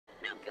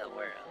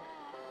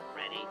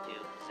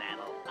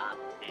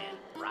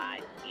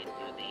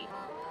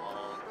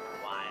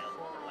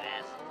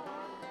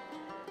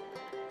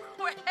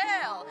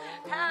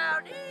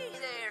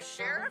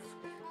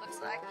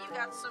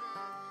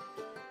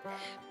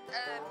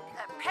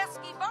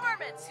pesky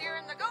varmints here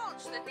in the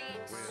gulch that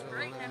need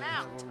straightening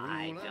out.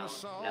 I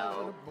don't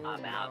know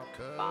about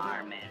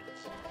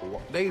varmints.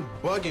 They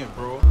bugging,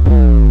 bro.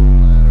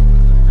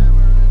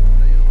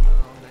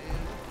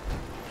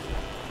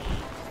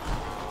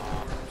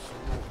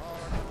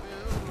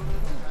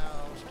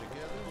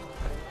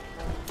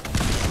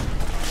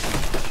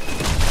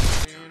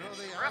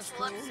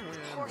 Rustle up some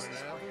horses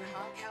for you,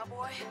 huh,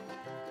 cowboy?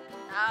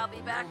 I'll be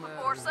back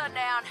before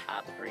sundown.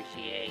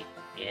 Appreciate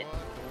it.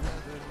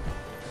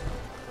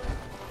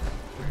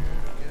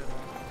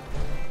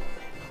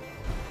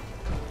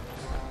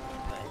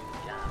 Good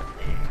job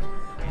there,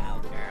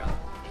 cowgirl.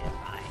 If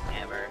I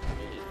ever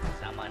need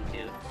someone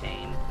to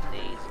tame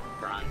these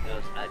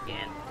broncos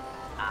again,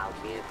 I'll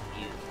give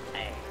you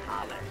a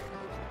holler.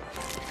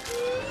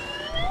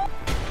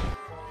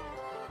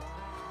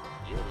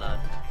 You look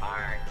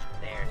hard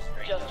there,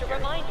 stranger. Just a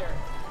reminder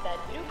that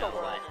Nuka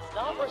World is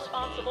not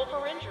responsible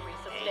for injuries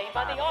sustained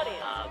by the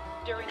audience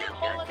during the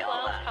Cola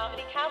Clowns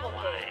Comedy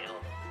Cavalcade.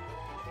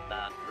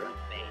 The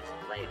fruit-based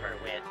flavor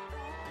with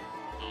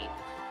eat.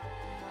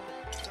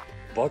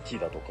 バキ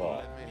だと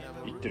か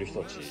言ってる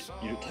人たち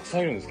たくさ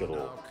んいるんですけ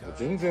ど、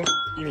全然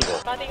意味が。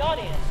By the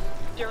audience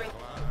during.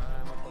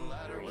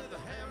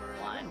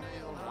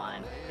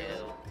 1,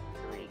 2,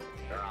 3,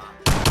 draw.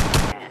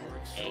 And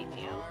a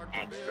few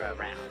extra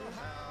rounds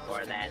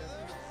for that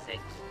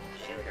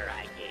 6-shooter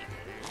I gave you.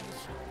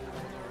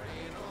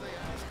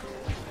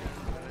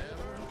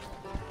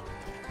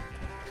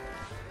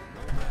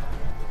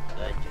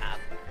 Good job,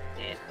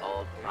 did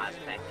old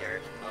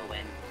prospector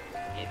Owen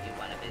give you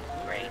one of his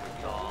great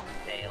tall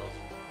tales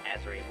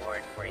as a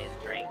reward for his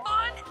drink?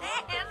 Fun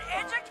and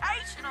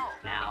educational.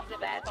 Now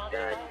that's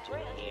good to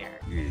hear.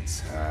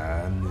 It's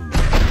time.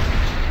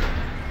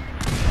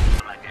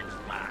 Against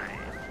mine.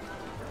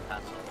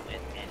 Tussle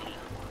with any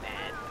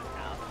bad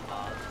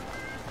outlaws.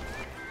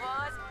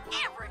 Was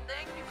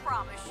everything you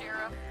promised,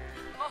 Sheriff.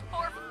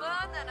 More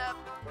fun than a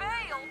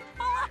bale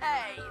full of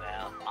hay.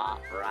 Well,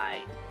 all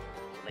right.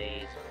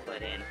 Please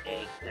put in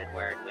a good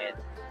word with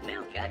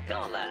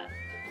Nuka-Cola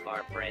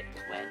corporate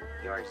when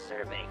your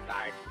survey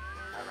card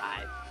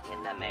arrives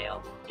in the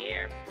mail.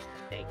 Here,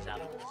 take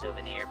some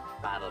souvenir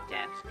bottle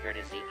caps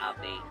courtesy of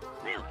the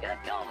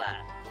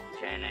Nuka-Cola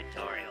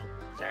Janitorial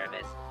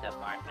Service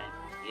Department.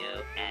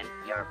 You and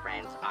your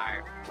friends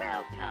are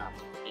welcome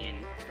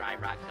in Dry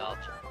Rock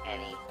Gulch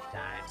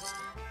anytime.